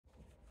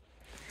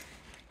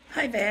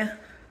Hi there.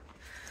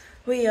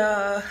 We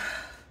are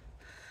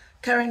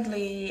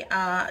currently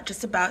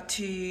just about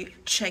to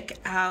check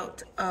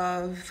out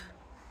of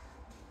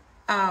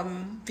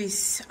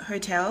this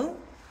hotel.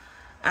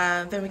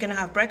 Then we're gonna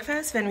have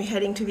breakfast. Then we're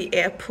heading to the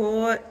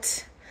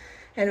airport,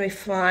 and we're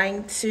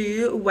flying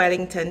to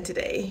Wellington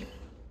today.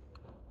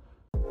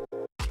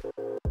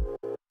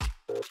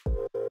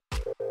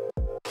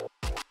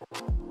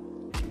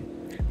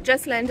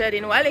 Just landed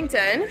in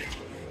Wellington.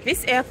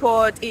 This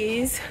airport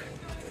is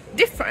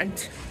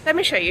different. Let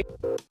me show you.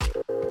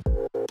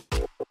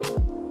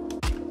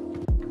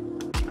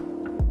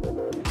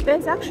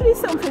 There's actually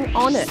something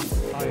on it,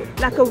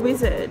 like a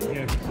wizard.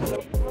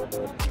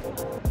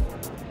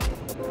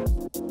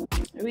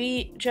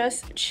 We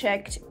just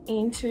checked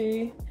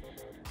into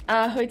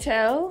our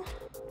hotel.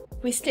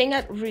 We're staying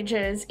at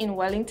Rydges in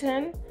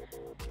Wellington,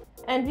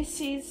 and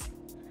this is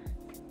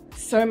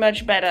so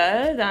much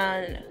better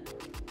than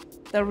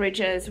the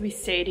Rydges we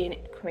stayed in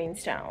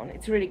Queenstown.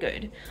 It's really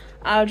good.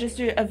 I'll just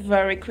do a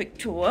very quick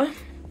tour.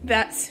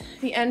 That's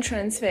the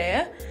entrance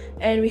there,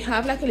 and we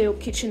have like a little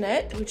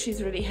kitchenette, which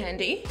is really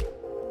handy.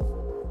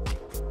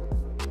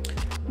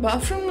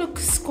 Bathroom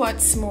looks quite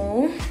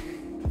small.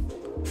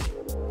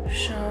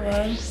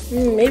 Shower.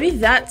 Maybe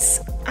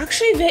that's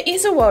actually, there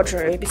is a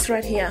wardrobe. It's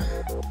right here.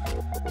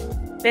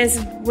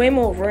 There's way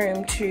more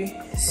room to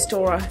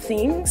store our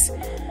things.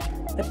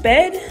 The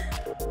bed,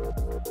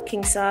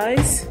 king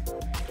size.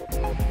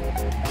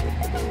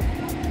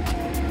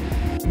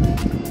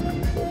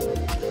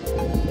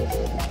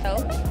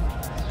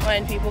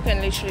 When people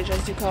can literally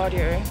just do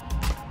cardio.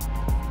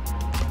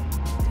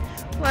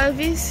 Well,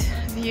 this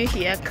view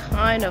here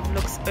kind of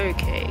looks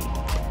okay.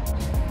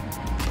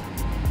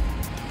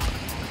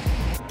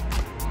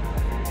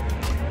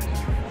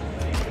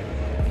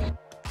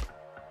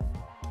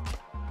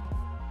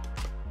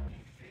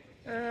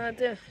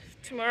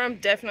 Tomorrow I'm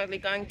definitely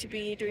going to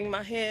be doing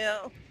my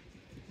hair.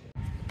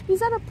 Is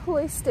that a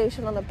police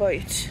station on a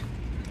boat?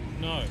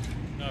 No,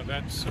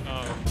 that's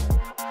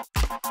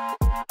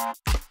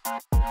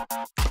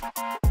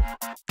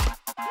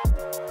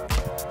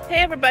Hey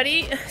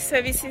everybody,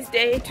 so this is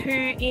day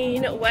 2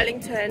 in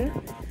Wellington.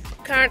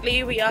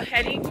 Currently we are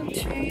heading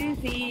to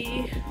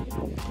the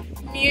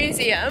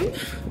museum.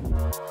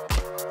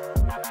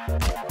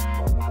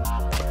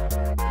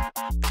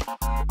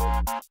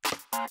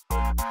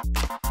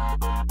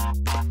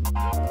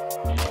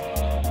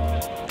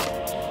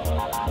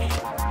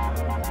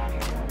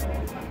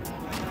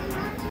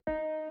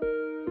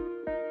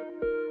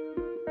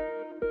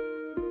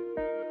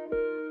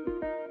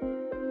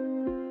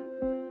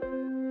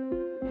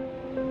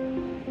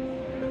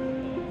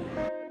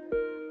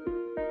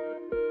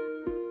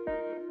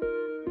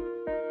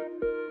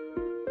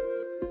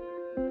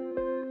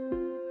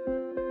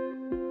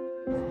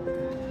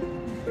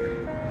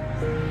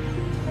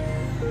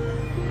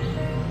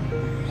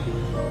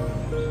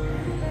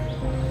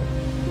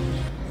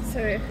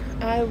 So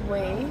I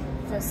weigh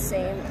the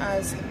same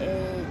as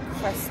a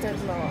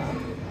crested moa.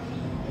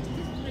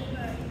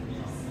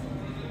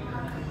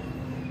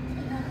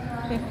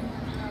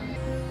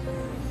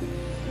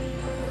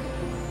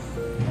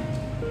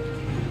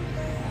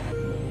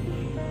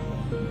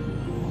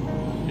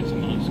 it's a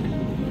mask.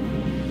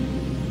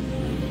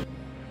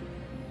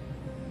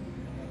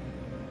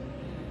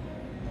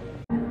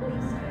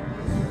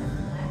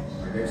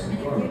 I gave some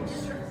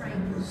comments. I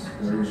was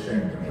very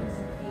ashamed of it.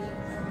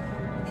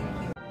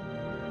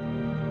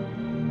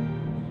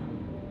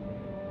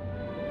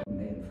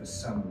 For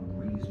some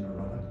reason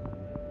or other.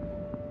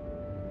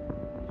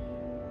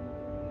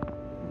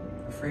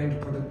 A friend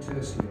put it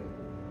tersely.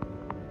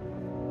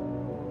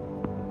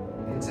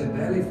 It's a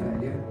belly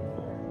failure.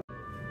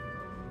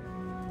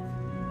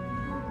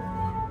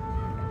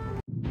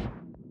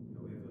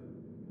 However,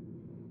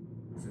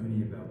 it's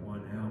only about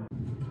 1 hour.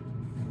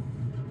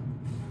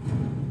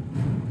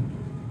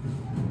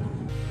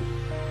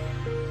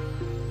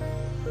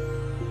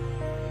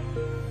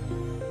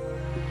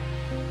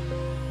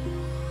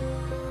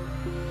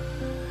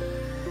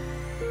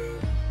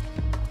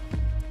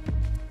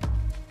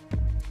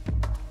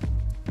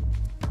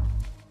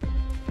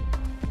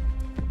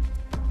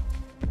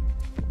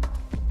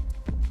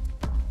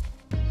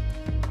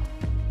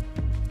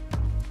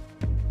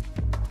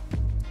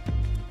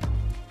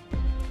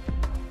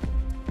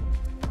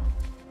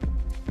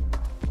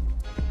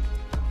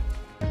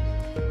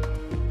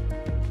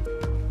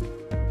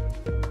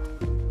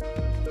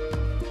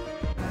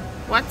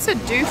 What's a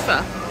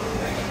doofer?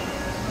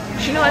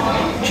 Do you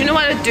know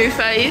what a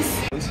doofer is?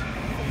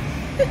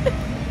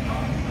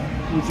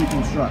 Which you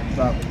construct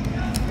up.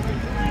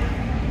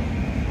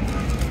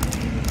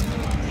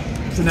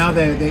 So now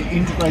they're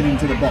integrating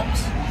into the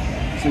box.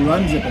 So you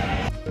unzip it.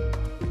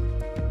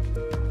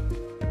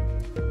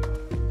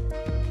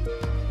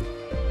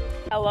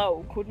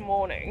 Hello, good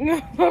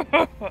morning.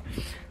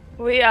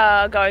 We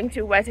are going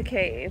to Weta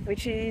Cave,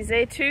 which is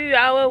a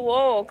 2-hour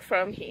walk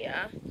from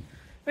here.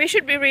 We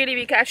should really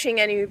be catching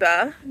an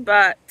Uber,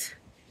 but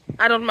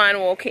I don't mind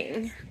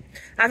walking.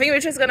 I think we're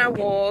just gonna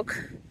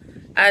walk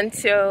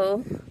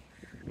until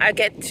I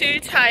get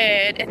too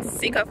tired and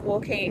sick of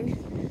walking,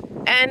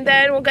 and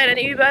then we'll get an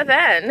Uber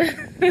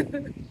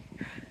then.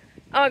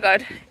 Oh my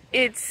god,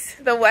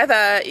 the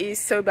weather is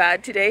so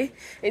bad today.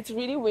 It's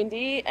really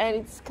windy and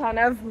it's kind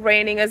of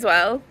raining as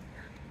well,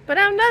 but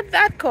I'm not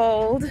that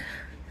cold,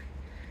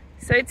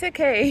 so it's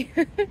okay.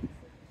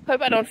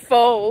 Hope I don't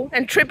fall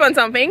and trip on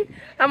something.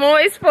 I'm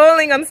always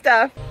falling on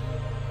stuff.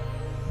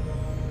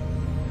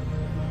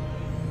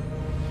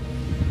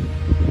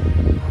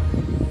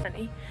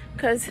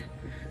 Because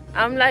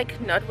I'm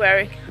like not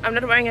wearing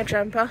a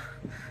jumper,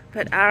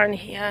 but Aaron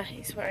here,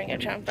 he's wearing a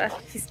jumper.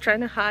 He's trying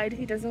to hide.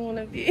 He doesn't want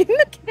to be in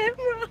the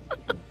camera.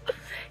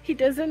 He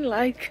doesn't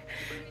like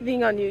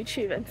being on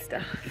YouTube and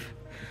stuff.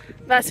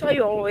 That's why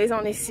you always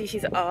only see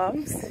his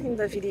arms in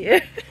the video.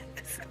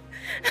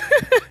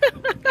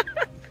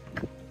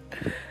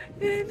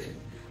 And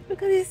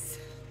look at this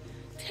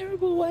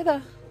terrible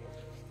weather.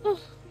 Oh.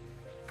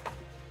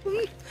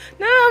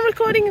 No, I'm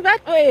recording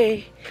that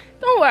way.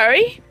 Don't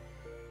worry.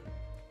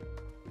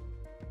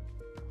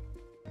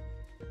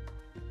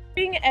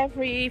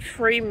 Every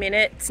 3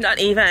 minutes, not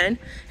even,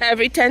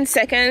 every 10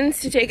 seconds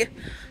to take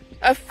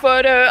a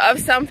photo of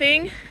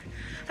something.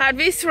 At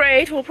this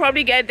rate, we'll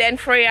probably get there in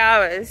 3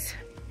 hours.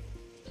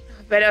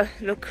 I better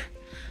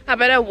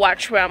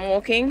watch where I'm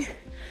walking,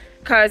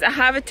 because I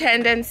have a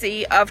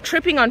tendency of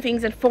tripping on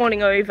things and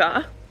falling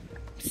over.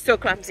 So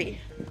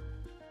clumsy.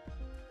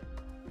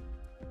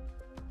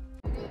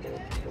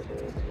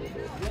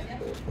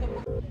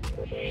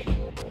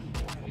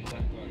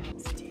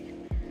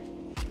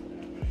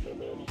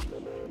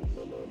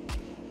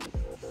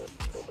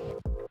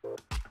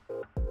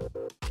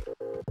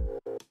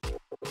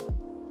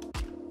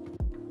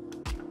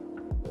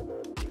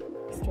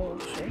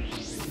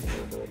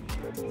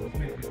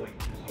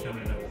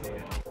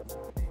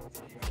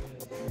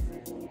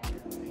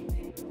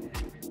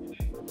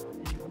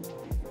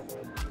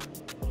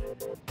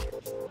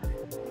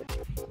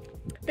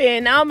 But yeah,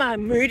 now my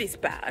mood is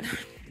bad.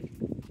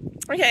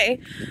 Okay,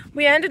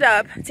 we ended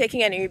up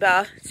taking an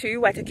Uber to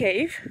Weta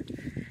Cave,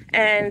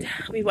 and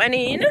we went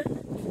in,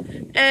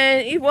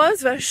 and it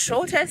was the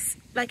shortest,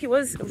 like it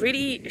was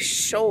really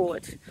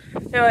short.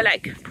 There were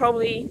like we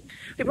probably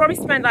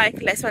spent like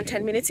less than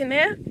 10 minutes in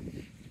there.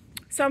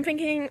 So I'm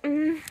thinking,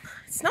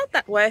 it's not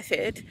that worth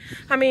it.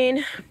 I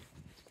mean,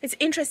 it's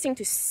interesting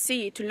to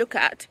see, to look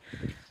at,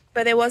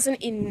 but there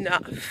wasn't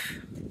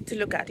enough to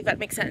look at, if that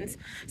makes sense.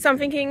 So I'm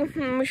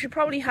thinking, we should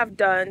probably have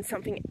done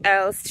something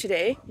else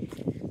today,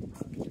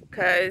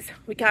 because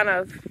we kind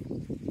of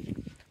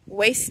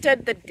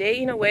wasted the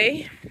day in a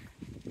way.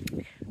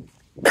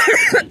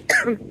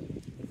 But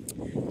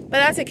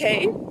that's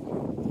okay.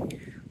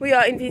 We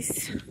are in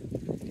this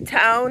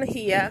town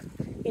here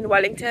in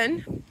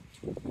Wellington.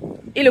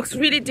 It looks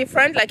really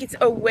different, like it's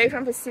away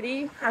from the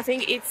city. I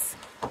think it's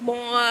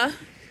more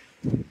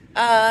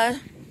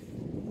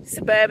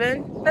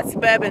suburban, not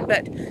suburban,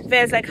 but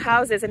there's like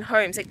houses and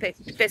homes, like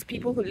there's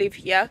people who live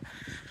here,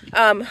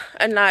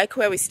 unlike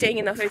where we're staying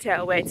in the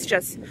hotel, where it's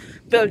just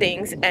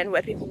buildings and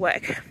where people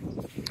work.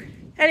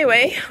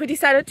 Anyway, we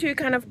decided to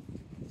kind of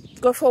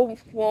go for a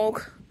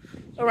walk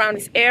around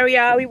this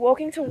area. We're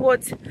walking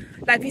towards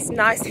like this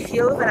nice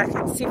hill that I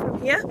can see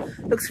from here.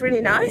 Looks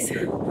really nice.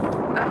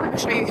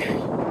 Actually,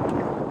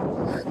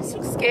 this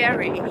looks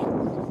scary.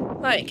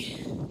 Like,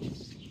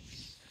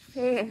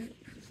 trying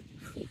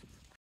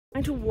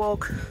to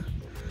walk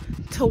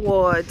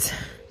towards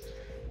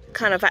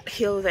kind of that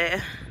hill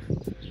there.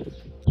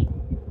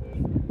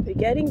 We're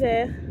getting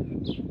there.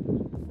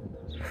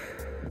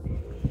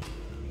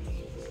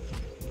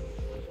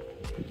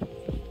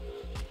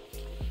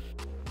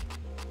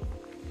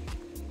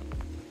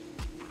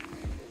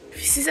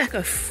 This is like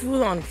a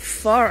full-on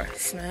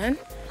forest, man.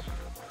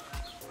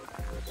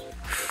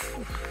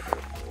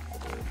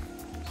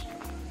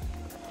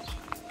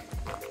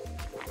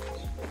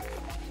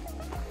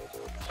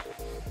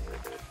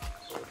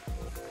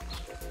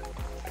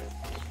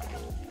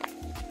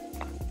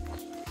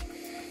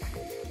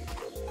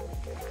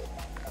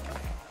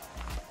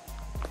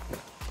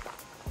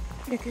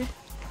 Okay.